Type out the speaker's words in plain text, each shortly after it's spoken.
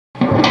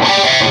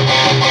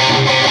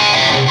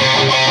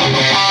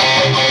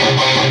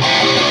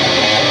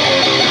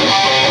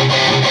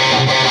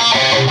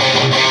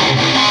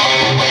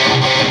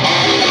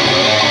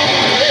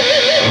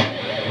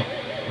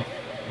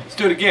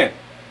it.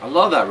 I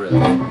love that riff.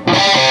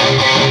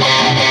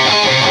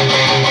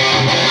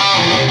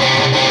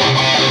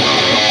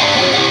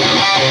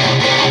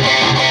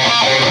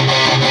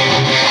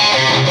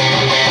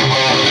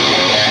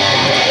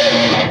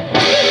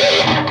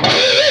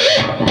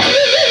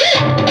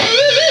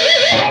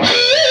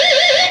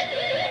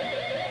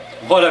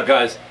 What up,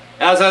 guys?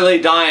 As I lay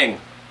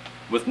dying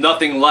with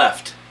nothing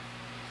left,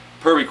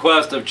 per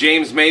request of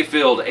James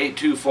Mayfield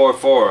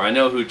 8244. I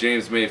know who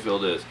James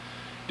Mayfield is.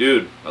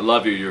 Dude, I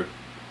love you. You're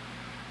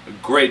a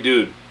great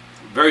dude.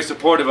 Very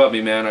supportive of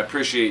me, man. I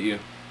appreciate you.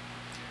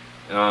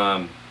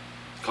 Comment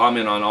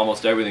on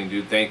almost everything,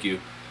 dude. Thank you.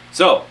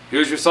 So,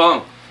 here's your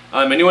song.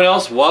 Anyone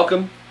else,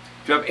 welcome.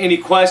 If you have any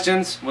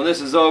questions when this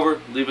is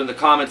over, leave it in the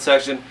comment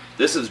section.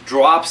 This is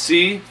drop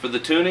C for the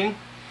tuning.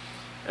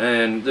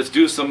 And let's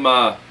do some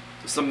man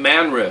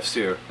riffs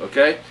here,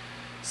 okay?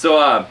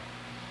 So,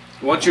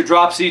 once you're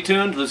drop C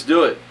tuned, let's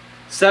do it.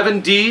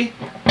 7D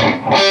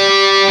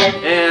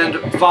and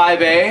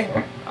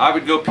 5A. I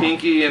would go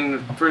pinky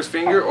and first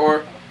finger,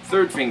 or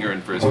third finger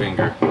and first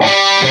finger.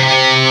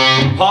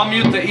 Palm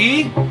mute the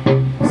E.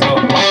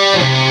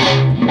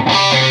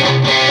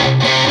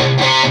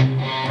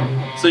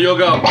 So you'll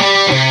go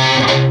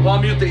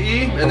palm mute the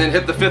E, and then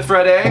hit the 5th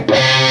fret A.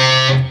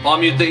 Palm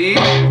mute the E,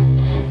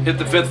 hit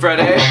the 5th fret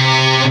A.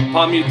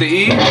 Palm mute the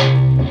E,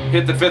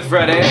 hit the 5th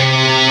fret A.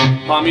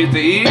 Palm mute the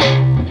E,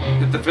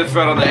 hit the 5th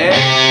fret on the A.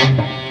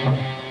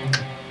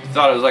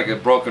 Thought it was like a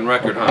broken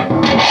record, huh?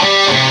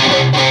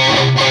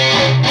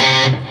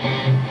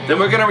 Then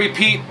we're going to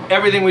repeat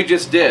everything we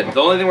just did.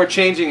 The only thing we're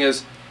changing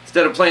is,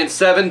 instead of playing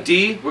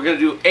 7D, we're going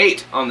to do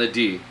 8 on the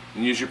D.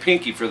 And use your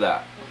pinky for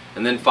that.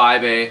 And then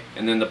 5A,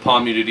 and then the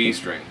palm muted E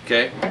string,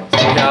 okay? So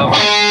we have...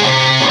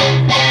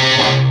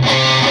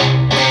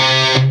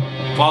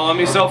 Follow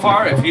me so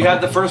far? If you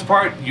had the first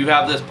part, you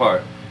have this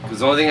part. Because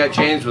the only thing I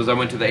changed was I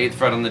went to the 8th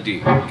fret on the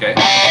D, okay?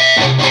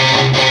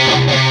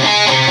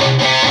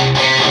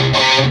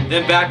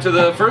 Then back to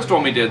the first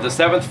one we did, the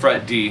 7th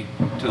fret D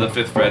to the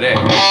 5th fret A.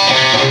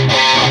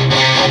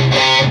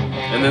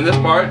 And then this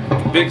part,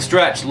 big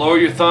stretch. Lower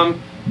your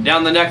thumb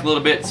down the neck a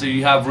little bit so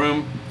you have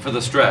room for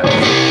the stretch.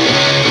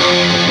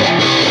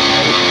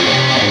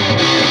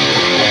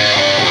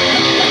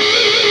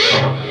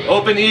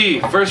 Open E,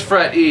 1st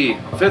fret E,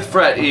 5th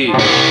fret E.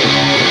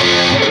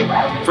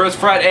 1st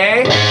fret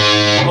A,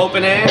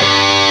 open A.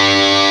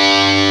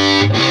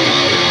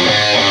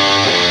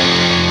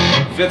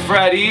 5th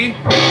fret E,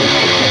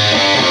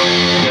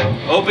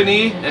 open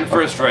E, and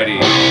 1st fret E.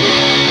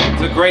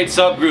 It's a great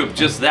subgroup,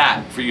 just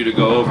that, for you to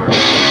go over.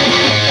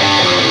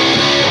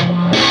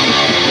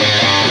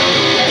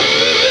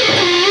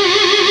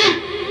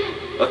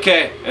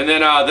 Okay, and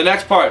then the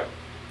next part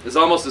is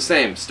almost the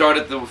same. Start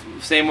it the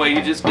same way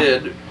you just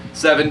did,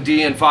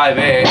 7D and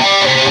 5A.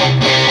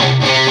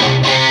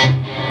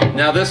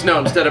 Now this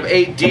note, instead of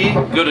 8D,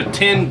 go to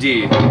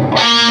 10D.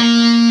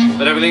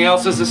 But everything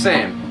else is the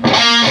same.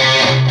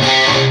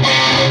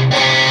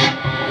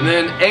 And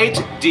then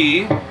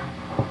 8D,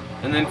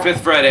 and then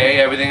 5th fret A,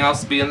 everything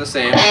else being the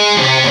same.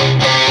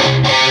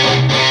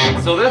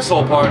 So this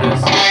whole part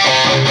is...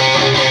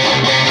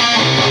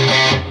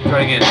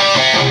 Try again.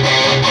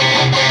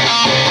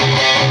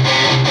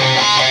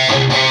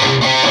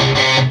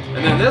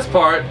 And then this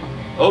part,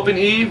 open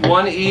E,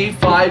 1E,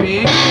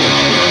 5E,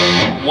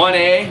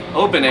 1A,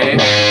 open A,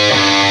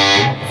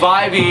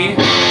 5E,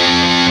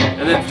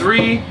 and then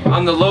 3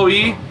 on the low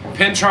E,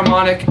 pinch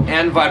harmonic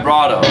and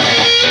vibrato.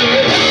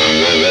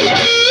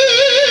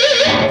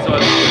 So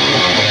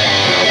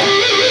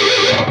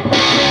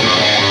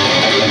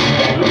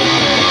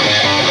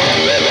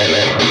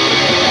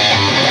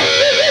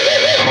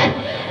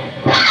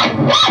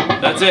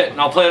that's it,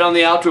 and I'll play it on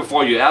the outro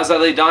for you. As I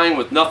lay dying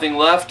with nothing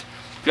left.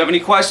 If you have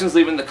any questions,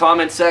 leave it in the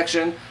comment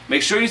section.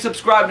 Make sure you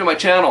subscribe to my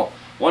channel.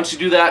 Once you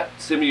do that,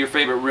 send me your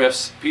favorite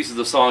riffs, pieces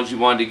of songs you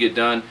wanted to get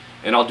done,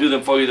 and I'll do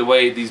them for you the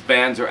way these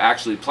bands are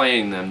actually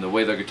playing them, the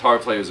way their guitar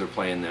players are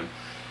playing them.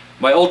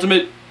 My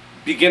Ultimate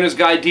Beginner's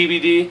Guide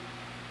DVD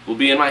will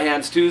be in my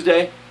hands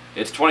Tuesday.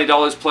 It's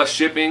 $20 plus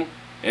shipping,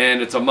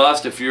 and it's a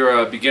must if you're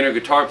a beginner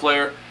guitar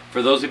player.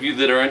 For those of you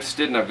that are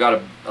interested, and I've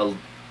got a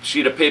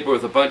sheet of paper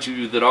with a bunch of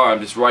you that are, I'm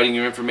just writing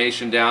your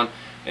information down.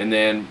 And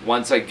then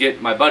once I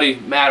get my buddy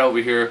Matt over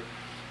here,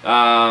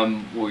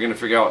 we're going to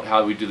figure out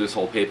how we do this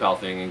whole PayPal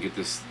thing and get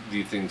these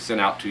things sent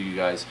out to you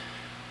guys.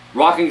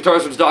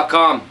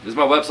 rockinguitarlessons.com is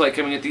my website,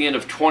 coming at the end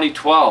of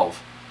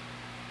 2012.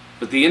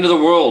 But the end of the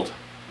world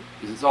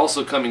is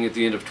also coming at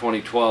the end of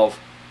 2012.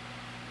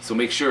 So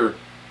make sure,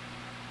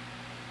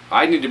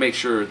 I need to make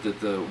sure that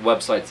the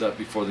website's up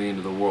before the end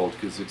of the world,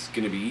 because it's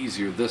going to be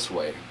easier this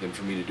way than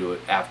for me to do it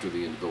after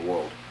the end of the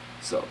world.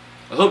 So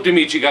I hope to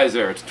meet you guys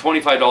there. It's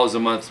 $25 a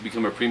month to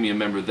become a premium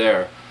member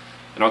there,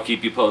 and I'll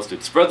keep you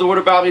posted. Spread the word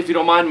about me if you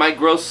don't mind. Mike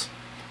Gross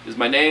is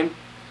my name.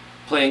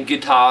 Playing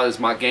guitar is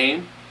my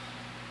game.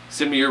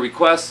 Send me your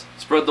requests.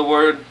 Spread the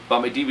word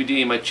about my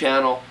DVD, my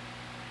channel,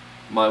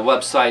 my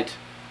website,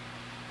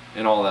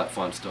 and all that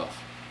fun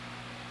stuff.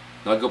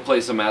 Now I'll go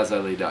play some As I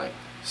Lay Dying.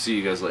 See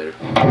you guys later.